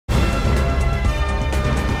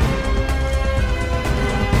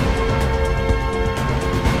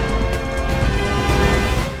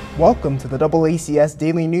Welcome to the DoubleACS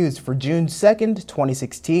Daily News for June 2nd,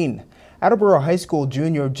 2016. Attleboro High School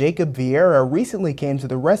junior Jacob Viera recently came to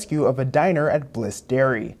the rescue of a diner at Bliss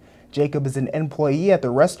Dairy. Jacob is an employee at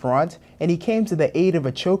the restaurant, and he came to the aid of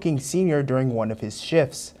a choking senior during one of his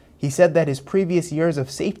shifts. He said that his previous years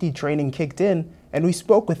of safety training kicked in, and we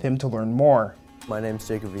spoke with him to learn more. My name's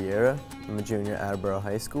Jacob Viera. I'm a junior at Attleboro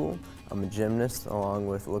High School. I'm a gymnast along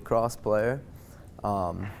with a lacrosse player.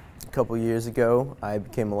 A couple years ago, I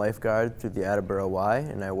became a lifeguard through the Attleboro Y,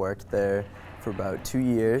 and I worked there for about 2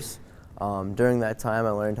 years. During that time,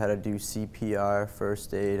 I learned how to do CPR,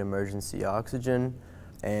 first aid, emergency oxygen,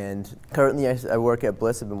 and currently I work at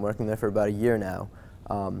Bliss. I've been working there for about a year now.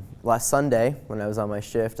 Last Sunday, when I was on my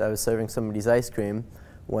shift, I was serving somebody's ice cream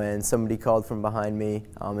when somebody called from behind me,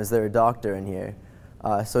 is there a doctor in here?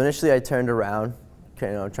 So initially I turned around,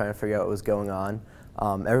 trying to figure out what was going on.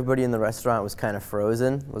 Everybody in the restaurant was kind of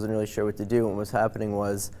frozen, wasn't really sure what to do. What was happening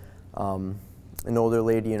was an older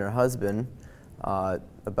lady and her husband,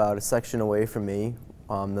 about a section away from me,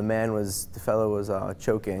 the fellow was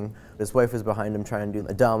choking. His wife was behind him trying to do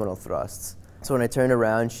abdominal thrusts. So when I turned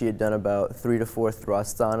around, she had done about 3 to 4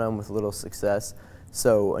 thrusts on him with little success.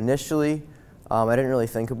 So initially, I didn't really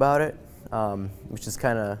think about it, which is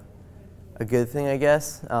kind of a good thing, I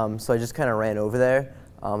guess. So I just kind of ran over there.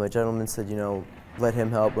 A gentleman said, let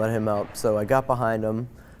him help, let him help. So I got behind him,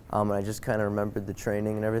 and I just kind of remembered the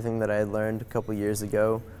training and everything that I had learned a couple years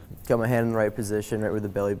ago. Got my hand in the right position, right where the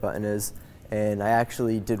belly button is, and I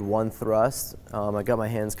actually did one thrust. I got my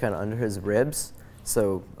hands kind of under his ribs,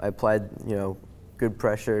 so I applied, good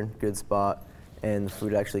pressure, good spot, and the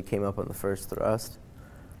food actually came up on the first thrust.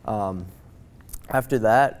 After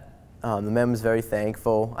that, the man was very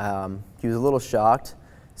thankful. He was a little shocked,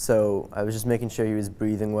 so I was just making sure he was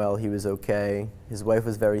breathing well, he was okay. His wife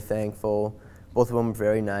was very thankful. Both of them were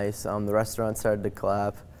very nice. The restaurant started to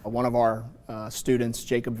clap. One of our students,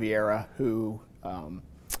 Jacob Viera, who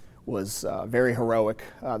was very heroic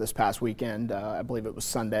this past weekend, I believe it was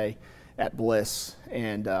Sunday, at Bliss.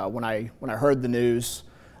 And when I heard the news,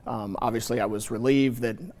 obviously I was relieved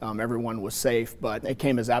that everyone was safe, but it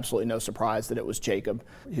came as absolutely no surprise that it was Jacob.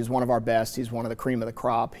 He's one of our best. He's one of the cream of the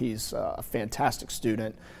crop. He's a fantastic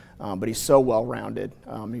student, but he's so well-rounded.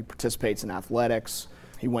 He participates in athletics.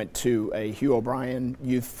 He went to a Hugh O'Brien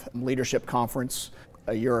Youth Leadership Conference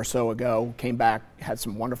a year or so ago, came back, had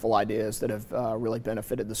some wonderful ideas that have really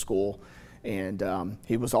benefited the school, and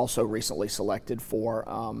he was also recently selected for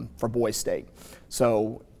Boys State.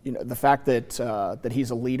 So the fact that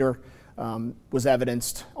he's a leader was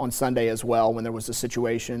evidenced on Sunday as well, when there was a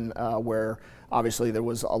situation where obviously there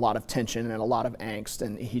was a lot of tension and a lot of angst,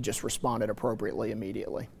 and he just responded appropriately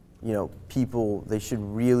immediately. People, they should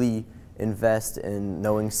really invest in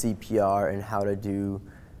knowing CPR and how to do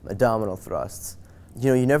abdominal thrusts.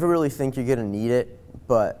 You never really think you're going to need it,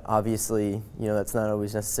 but obviously, that's not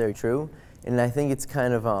always necessarily true. And I think it's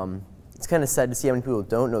kind of sad to see how many people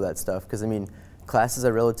don't know that stuff, because classes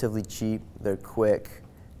are relatively cheap, they're quick,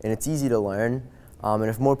 and it's easy to learn. And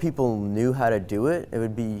if more people knew how to do it, it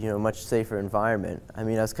would be a much safer environment. I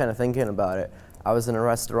was kind of thinking about it. I was in a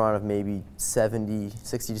restaurant of maybe 60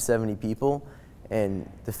 to 70 people, and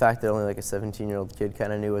the fact that only like a 17-year-old kid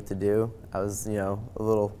kind of knew what to do, I was a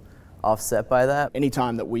little offset by that.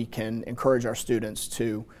 Anytime that we can encourage our students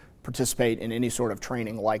to participate in any sort of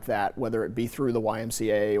training like that, whether it be through the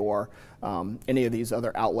YMCA or any of these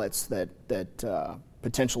other outlets that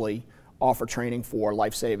potentially offer training for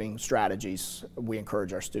life-saving strategies, we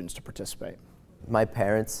encourage our students to participate. My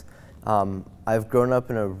parents, I've grown up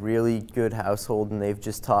in a really good household, and they've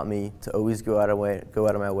just taught me to always go out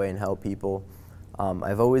of my way and help people.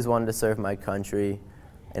 I've always wanted to serve my country,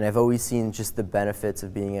 and I've always seen just the benefits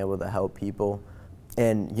of being able to help people.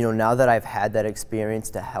 And now that I've had that experience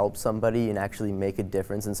to help somebody and actually make a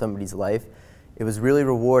difference in somebody's life, it was really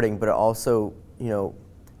rewarding, but it also,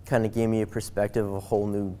 kind of gave me a perspective of a whole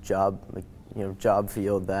new job, job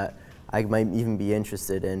field that I might even be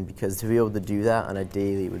interested in, because to be able to do that on a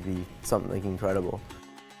daily would be something incredible.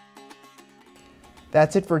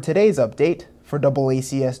 That's it for today's update. For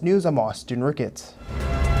DoubleACS News, I'm Austin Ricketts.